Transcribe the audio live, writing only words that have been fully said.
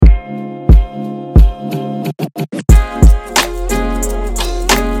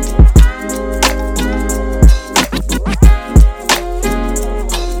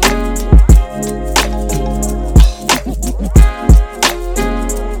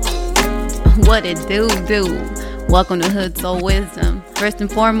What it do? Welcome to Hood Soul Wisdom. First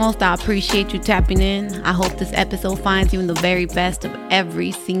and foremost, I appreciate you tapping in. I hope this episode finds you in the very best of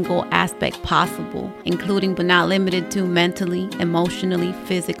every single aspect possible, including but not limited to mentally, emotionally,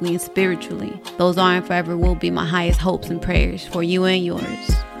 physically, and spiritually. Those are and forever will be my highest hopes and prayers for you and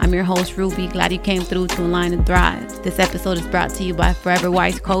yours. I'm your host, Ruby. Glad you came through to Align and Thrive. This episode is brought to you by Forever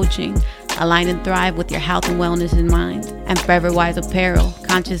Wise Coaching. Align and thrive with your health and wellness in mind. And Forever Wise Apparel,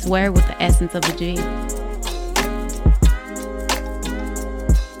 conscious wear with the essence of a G.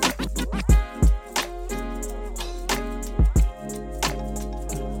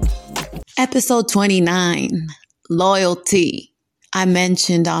 Episode 29, Loyalty. I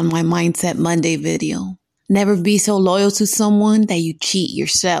mentioned on my Mindset Monday video, never be so loyal to someone that you cheat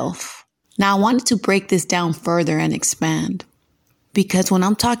yourself. Now I wanted to break this down further and expand. Because when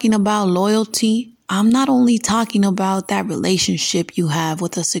I'm talking about loyalty, I'm not only talking about that relationship you have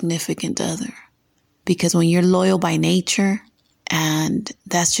with a significant other. Because when you're loyal by nature, and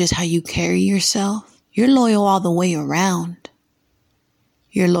that's just how you carry yourself, you're loyal all the way around.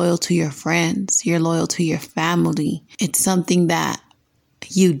 You're loyal to your friends. You're loyal to your family. It's something that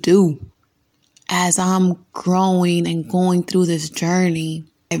you do. As I'm growing and going through this journey,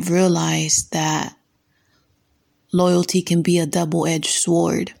 I've realized that loyalty can be a double-edged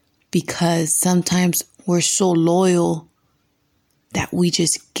sword because sometimes we're so loyal that we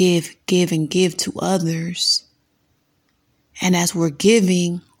just give to others. And as we're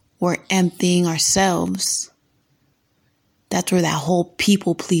giving, we're emptying ourselves. That's where that whole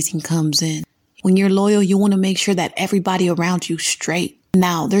people pleasing comes in. When you're loyal, you want to make sure that everybody around you is straight.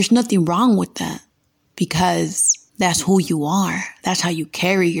 Now, there's nothing wrong with that because that's who you are. That's how you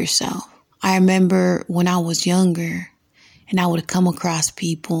carry yourself. I remember when I was younger and I would come across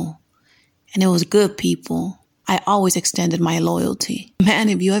people and it was good people. I always extended my loyalty. Man,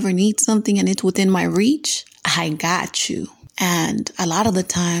 if you ever need something and it's within my reach, I got you. And a lot of the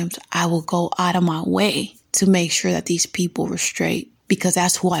times I will go out of my way to make sure that these people were straight because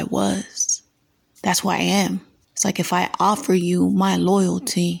that's who I was. That's who I am. It's like if I offer you my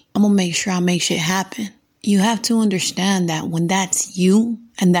loyalty, I'm going to make sure I make shit happen. You have to understand that when that's you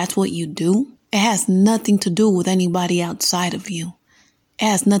and that's what you do, it has nothing to do with anybody outside of you. It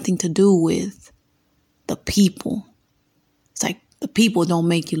has nothing to do with the people. It's like the people don't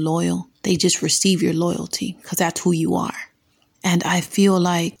make you loyal. They just receive your loyalty because that's who you are. And I feel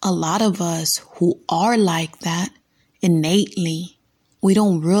like a lot of us who are like that innately, we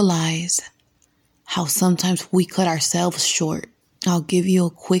don't realize how sometimes we cut ourselves short. I'll give you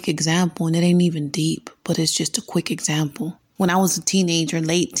a quick example, and it ain't even deep, but it's just a quick example. When I was a teenager,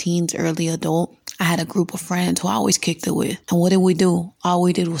 late teens, early adult, I had a group of friends who I always kicked it with. And what did we do? All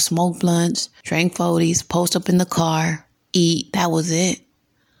we did was smoke blunts, drink 40s, post up in the car, eat. That was it.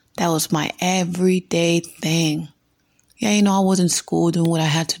 That was my everyday thing. Yeah, I was in school doing what I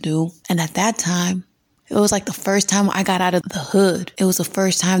had to do. And at that time, it was like the first time I got out of the hood. It was the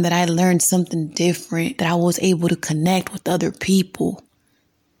first time that I learned something different, that I was able to connect with other people.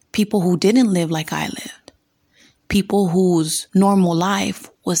 People who didn't live like I lived. People whose normal life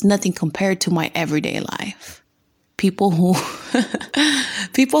was nothing compared to my everyday life. People who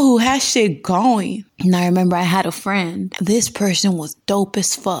had shit going. And I remember I had a friend. This person was dope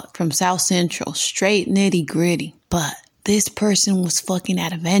as fuck from South Central, straight nitty gritty. But this person was fucking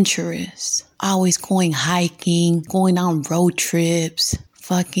adventurous. Always going hiking, going on road trips,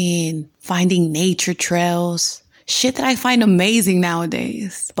 fucking finding nature trails. Shit that I find amazing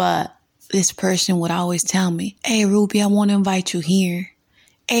nowadays. But this person would always tell me, hey, Ruby, I want to invite you here.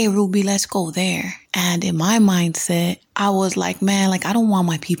 Hey, Ruby, let's go there. And in my mindset, I was like, man, I don't want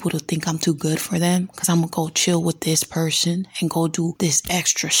my people to think I'm too good for them because I'm going to go chill with this person and go do this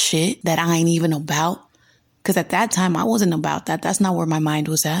extra shit that I ain't even about. Because at that time, I wasn't about that. That's not where my mind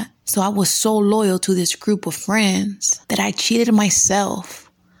was at. So I was so loyal to this group of friends that I cheated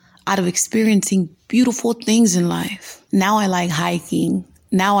myself out of experiencing beautiful things in life. Now I like hiking.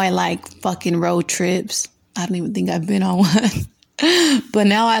 Now I like fucking road trips. I don't even think I've been on one. But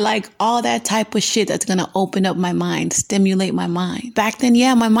now I like all that type of shit that's going to open up my mind, stimulate my mind. Back then,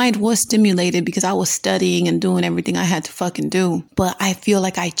 yeah, my mind was stimulated because I was studying and doing everything I had to fucking do. But I feel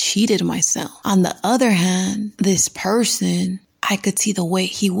like I cheated myself. On the other hand, this person, I could see the way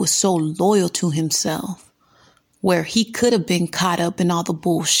he was so loyal to himself, where he could have been caught up in all the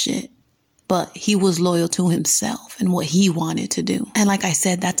bullshit. But he was loyal to himself and what he wanted to do. And like I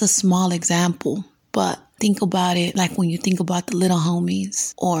said, that's a small example. But Think about it like when you think about the little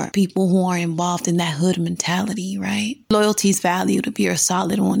homies or people who are involved in that hood mentality, right? Loyalty is valued if you're a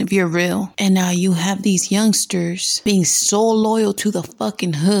solid one, if you're real. And now you have these youngsters being so loyal to the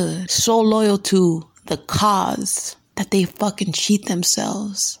fucking hood, so loyal to the cause, that they fucking cheat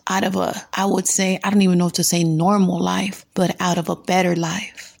themselves out of I would say, I don't even know if to say normal life, but out of a better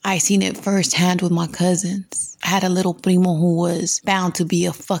life. I seen it firsthand with my cousins. I had a little primo who was bound to be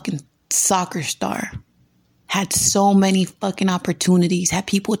a fucking soccer star. Had so many fucking opportunities, had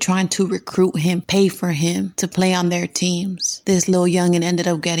people trying to recruit him, pay for him to play on their teams. This little youngin' ended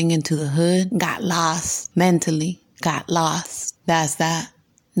up getting into the hood, got lost mentally, got lost. That's that.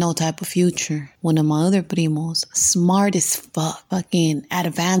 No type of future. One of my other primos, smart as fuck, fucking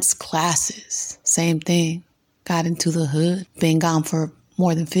advanced classes. Same thing. Got into the hood. Been gone for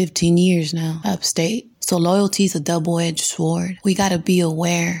more than 15 years now, upstate. So loyalty is a double-edged sword. We got to be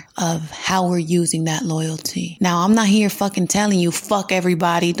aware of how we're using that loyalty. Now, I'm not here fucking telling you, fuck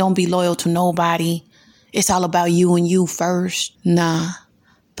everybody. Don't be loyal to nobody. It's all about you and you first. Nah.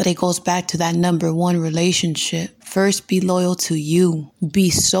 But it goes back to that number one relationship. First, be loyal to you. Be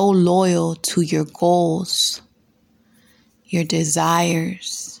so loyal to your goals, your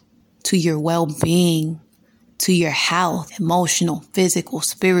desires, to your well-being, to your health, emotional, physical,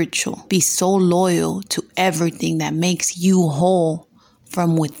 spiritual. Be so loyal to everything that makes you whole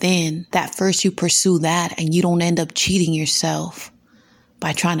from within that first you pursue that and you don't end up cheating yourself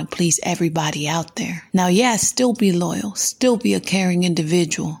by trying to please everybody out there. Now, yes, still be loyal, still be a caring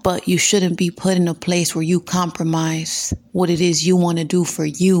individual, but you shouldn't be put in a place where you compromise what it is you want to do for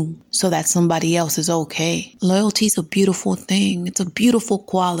you so that somebody else is okay. Loyalty is a beautiful thing. It's a beautiful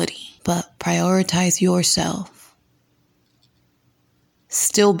quality, but prioritize yourself.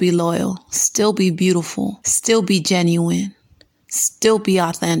 Still be loyal, still be beautiful, still be genuine. Still be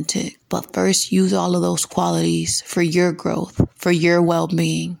authentic, but first use all of those qualities for your growth, for your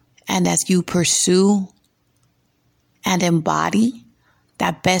well-being. And as you pursue and embody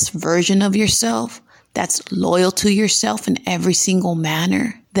that best version of yourself that's loyal to yourself in every single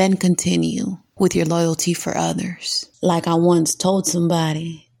manner, then continue with your loyalty for others. Like I once told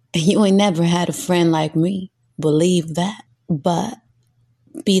somebody, you ain't never had a friend like me. Believe that, but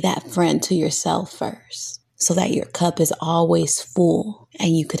be that friend to yourself first, so that your cup is always full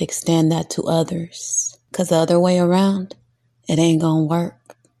and you could extend that to others. Because the other way around, it ain't gonna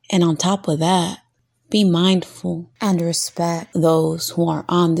work. And on top of that, be mindful and respect those who are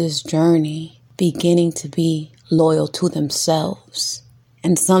on this journey, beginning to be loyal to themselves.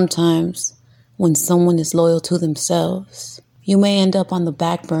 And sometimes when someone is loyal to themselves, you may end up on the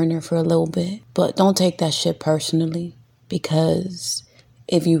back burner for a little bit, but don't take that shit personally, because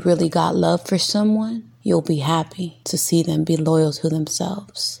if you really got love for someone, you'll be happy to see them be loyal to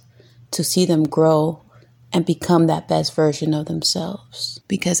themselves, to see them grow and become that best version of themselves.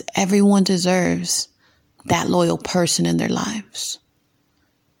 Because everyone deserves that loyal person in their lives.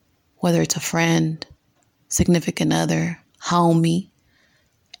 Whether it's a friend, significant other, homie,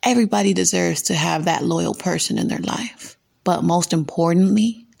 everybody deserves to have that loyal person in their life. But most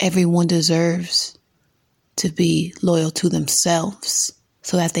importantly, everyone deserves to be loyal to themselves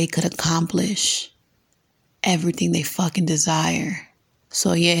so that they could accomplish everything they fucking desire.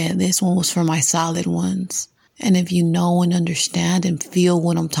 So yeah, this one was for my solid ones. And if you know and understand and feel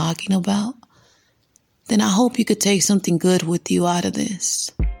what I'm talking about, then I hope you could take something good with you out of this.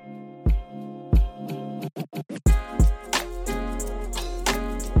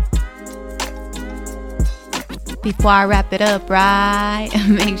 Before I wrap it up, right,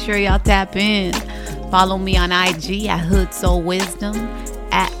 make sure y'all tap in. Follow me on IG at Hood Soul Wisdom,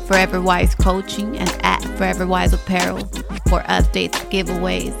 at Forever Wise Coaching, and at Forever Wise Apparel for updates,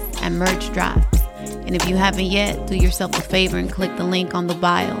 giveaways, and merch drops. And if you haven't yet, do yourself a favor and click the link on the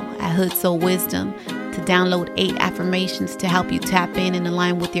bio at Hood Soul Wisdom to download 8 affirmations to help you tap in and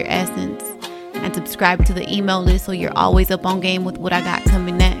align with your essence. And subscribe to the email list so you're always up on game with what I got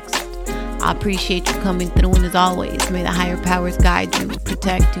coming next. I appreciate you coming through, and as always, may the higher powers guide you,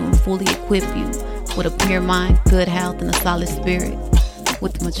 protect you, and fully equip you with a pure mind, good health, and a solid spirit.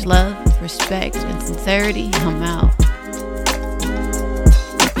 With much love, respect, and sincerity, I'm out.